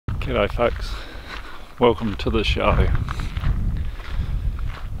G'day folks, welcome to the show.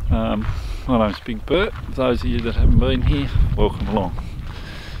 My name's Big Bert. For those of you that haven't been here, welcome along.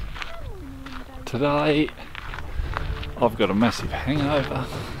 Today I've got a massive hangover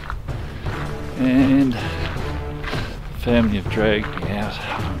and the family have dragged me out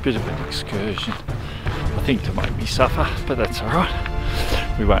on a bit of an excursion. I think to make me suffer, but that's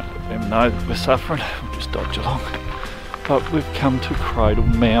alright. We won't let them know that we're suffering, we'll just dodge along. But we've come to Cradle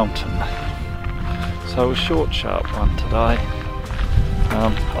Mountain, so a short sharp one today.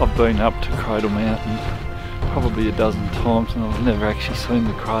 I've been up to Cradle Mountain probably a dozen times and I've never actually seen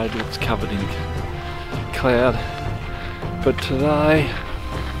the cradle. It's covered in cloud, but today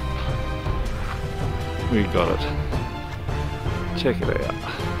we got it. Check it out,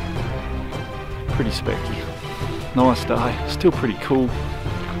 pretty specky, nice day, still pretty cool,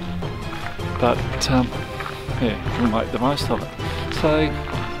 but yeah, we'll make the most of it. So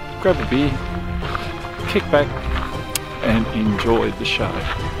grab a beer, kick back and enjoy the show.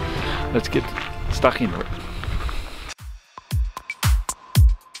 Let's get stuck into it.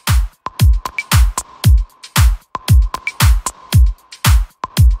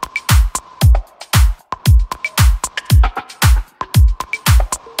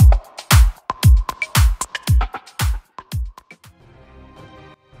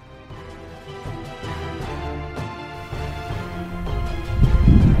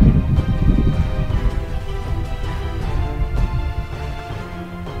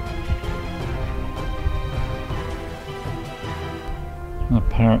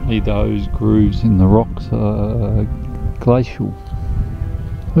 Apparently those grooves in the rocks are glacial.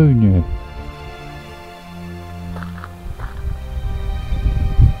 Who knew?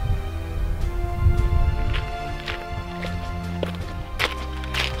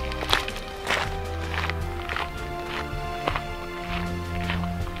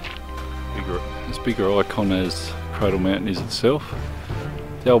 As bigger icon as Cradle Mountain is itself,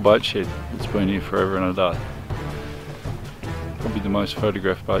 the old boat shed that's been here forever and a day. Probably the most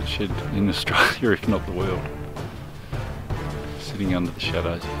photographed boat shed in Australia, if not the world. Sitting under the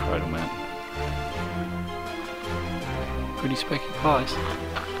shadows of Cradle Mountain. Pretty specky place.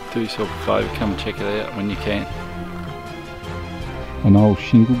 Do yourself a favour, come and check it out when you can. An old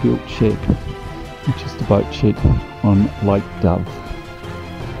shingle built shed, which is the boat shed on Lake Dove.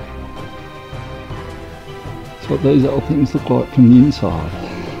 That's what these old things look like from the inside.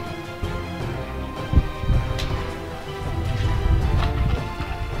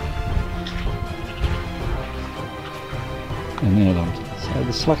 And now so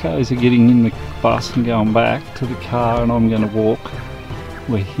the slackos are getting in the bus and going back to the car, and I'm going to walk.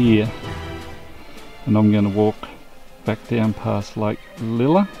 We're here and I'm going to walk back down past Lake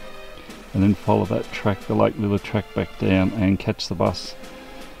Lilla and then follow that track, the Lake Lilla track, back down and catch the bus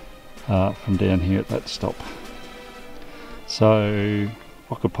from down here at that stop. So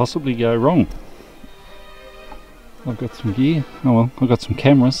what could possibly go wrong? I've got some gear, oh well, I've got some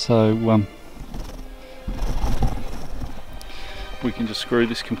cameras, so we can just screw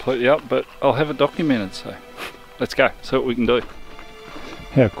this completely up, but I'll have it documented, so let's go, see what we can do.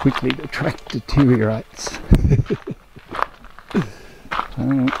 How quickly the track deteriorates.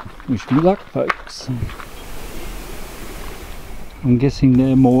 Wish me luck, folks. I'm guessing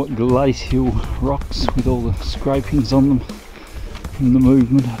they're more glacial rocks with all the scrapings on them from the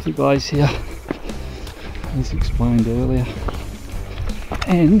movement of the glacier, as explained earlier.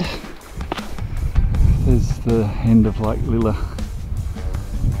 And there's the end of Lake Lilla.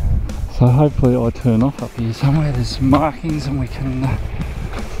 So hopefully I turn off up here somewhere, there's some markings and we can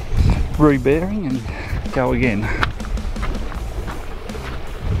re-bearing and go again.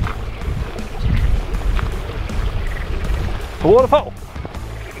 A waterfall!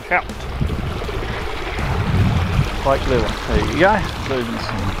 Look out! Lake Lilla, there you go, moving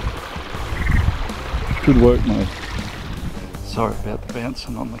some. Good work, mate. Sorry about the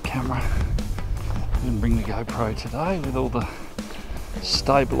bouncing on the camera. Didn't bring the GoPro today with all the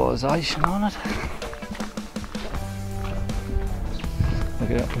stabilisation on it.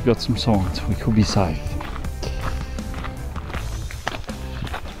 Look out, we've got some signs, we could be safe.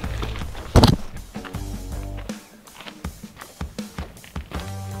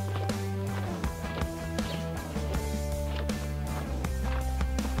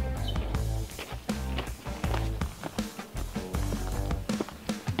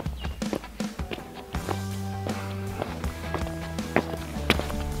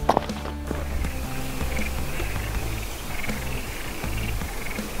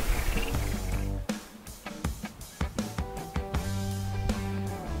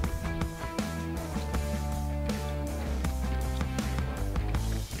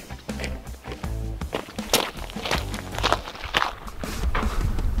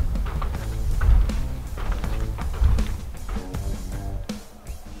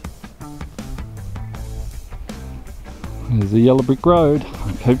 There's a yellow brick road.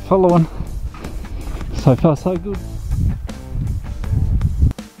 I keep following. So far so good.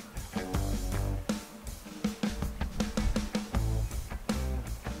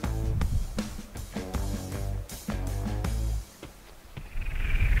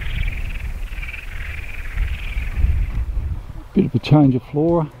 Bit of a change of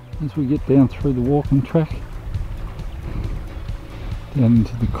flora as we get down through the walking track. Down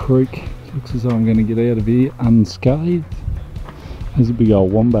into the creek. Looks as though I'm going to get out of here unscathed. There's a big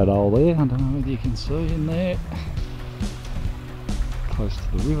old wombat hole there. I don't know whether you can see in there. Close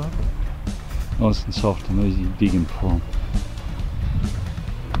to the river. Nice and soft and easy digging from.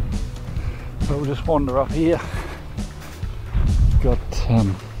 So we'll just wander up here. Got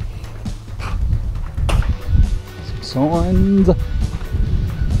some signs. So we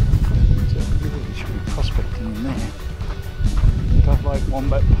should be prospecting in there. Dove Lake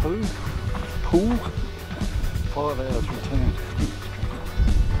Wombat Pool. 5 hours return.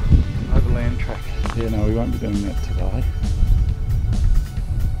 Overland track. Yeah, no, we won't be doing that today.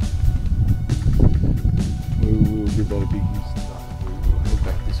 We will give that a big miss today. We will head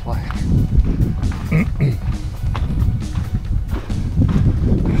back this way.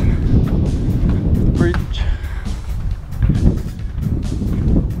 Bridge.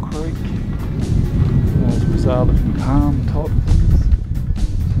 Creek. There's bizarre looking palm type things.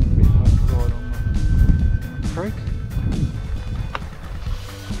 Seems to be right on the creek.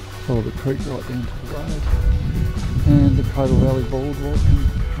 Follow the creek right down to the road. And the Cradle Valley Boardwalk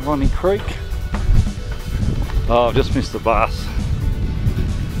and Ronnie Creek. Oh, I've just missed the bus.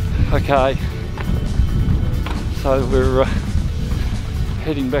 Okay. So we're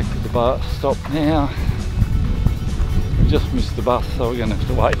heading back to the bus stop now. We just missed the bus, so we're going to have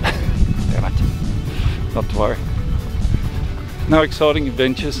to wait. Damn it. Not to worry. No exciting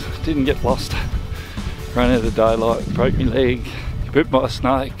adventures. Didn't get lost. Ran out of daylight. Broke my leg. Bit by a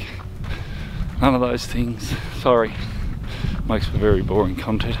snake. None of those things. Sorry. Makes for very boring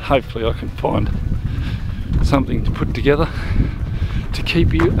content. Hopefully I can find something to put together to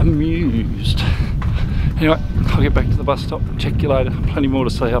keep you amused. Anyway, I'll get back to the bus stop. Check you later. Plenty more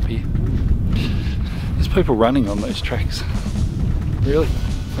to see up here. There's people running on these tracks. Really?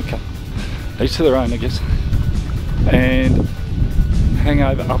 Okay. Each to their own, I guess. And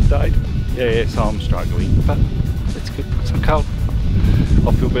hangover update. Yeah, so I'm struggling, but it's good. It's not cold.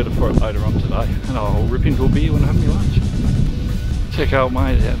 I'll feel better for it later on today, and I'll rip into a beer when I have my lunch. Check old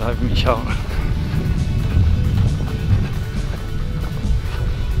mate out over my shoulder.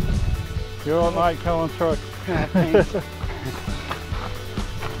 You alright mate, come on through. Yeah, thanks.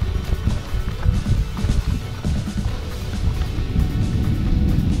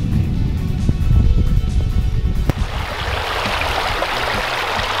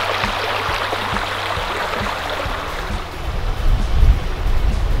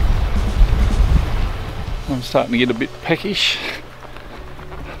 I'm starting to get a bit peckish.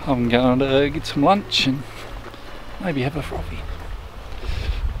 I'm going to get some lunch and maybe have a frothy.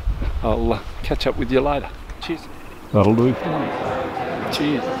 I'll catch up with you later. Cheers. That'll do for now.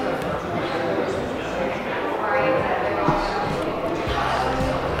 Cheers.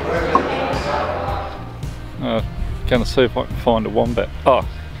 Going to see if I can find a wombat. Oh,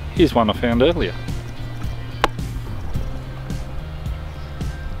 here's one I found earlier.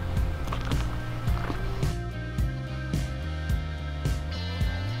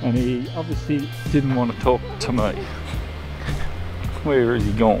 And he obviously didn't want to talk to me. Where is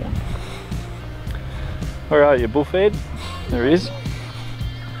he gone? Where are you, Bullfed? There he is.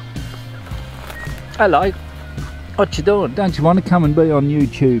 Hello. What you doing? Don't you want to come and be on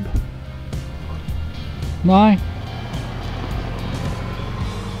YouTube? No?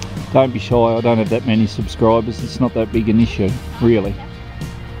 Don't be shy, I don't have that many subscribers. It's not that big an issue, really.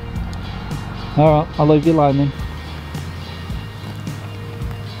 Alright, I'll leave you alone then.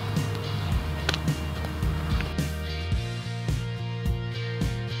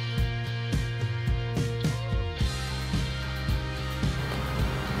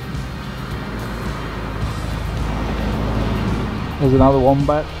 There's another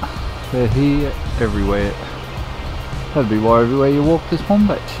wombat. They're here everywhere. That'd be why everywhere you walk there's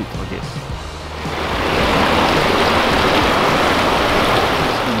wombat shit, I guess.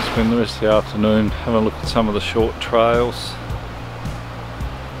 Just going to spend the rest of the afternoon having a look at some of the short trails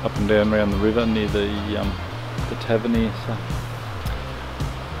up and down around the river near the tavern here. So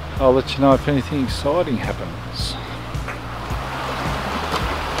I'll let you know if anything exciting happens.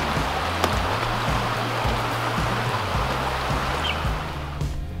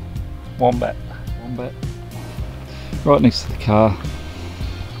 Wombat. Right next to the car.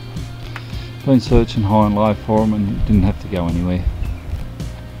 Been searching high and low for them and didn't have to go anywhere.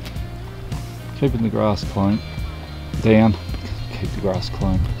 Keeping the grass clean. Down. Keep the grass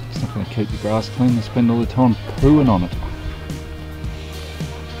clean. It's not going to keep the grass clean, they spend all the time pooing on it.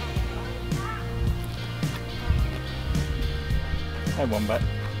 Hey Wombat.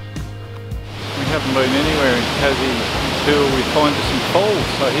 We haven't been anywhere in Tassie until we find us some falls,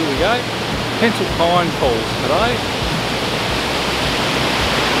 so here we go. Pencil Pine Falls today.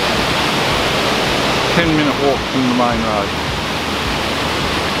 10-minute walk from the main road.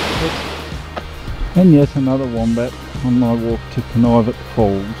 And yet another wombat on my walk to Connivet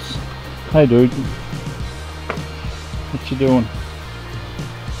Falls. Hey dude, what you doing?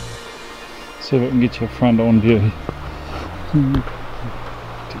 See if I can get you a front on view.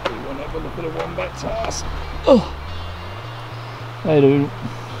 Particularly want to have a look at a wombat's ass. Oh. Hey dude.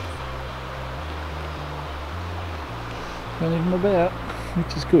 Don't even about,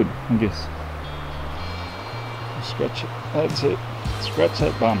 which is good, I guess. Scratch it, that's it. Scratch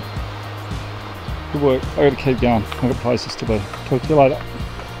that bum. Good work, I gotta keep going. I've got places to be. Talk to you later.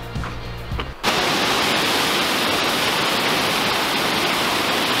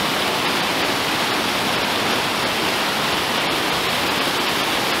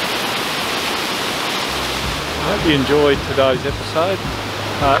 I hope you enjoyed today's episode.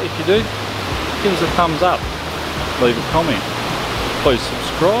 If you do, give us a thumbs up, leave a comment, please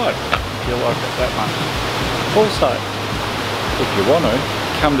subscribe if you like it that much. Also, if you want to,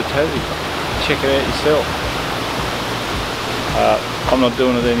 come to Tassie, check it out yourself. I'm not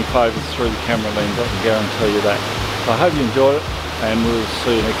doing it any favours through the camera lens, I can guarantee you that. So I hope you enjoyed it, and we'll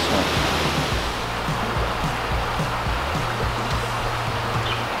see you next time.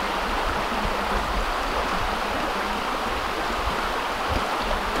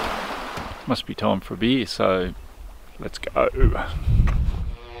 Must be time for a beer, so let's go.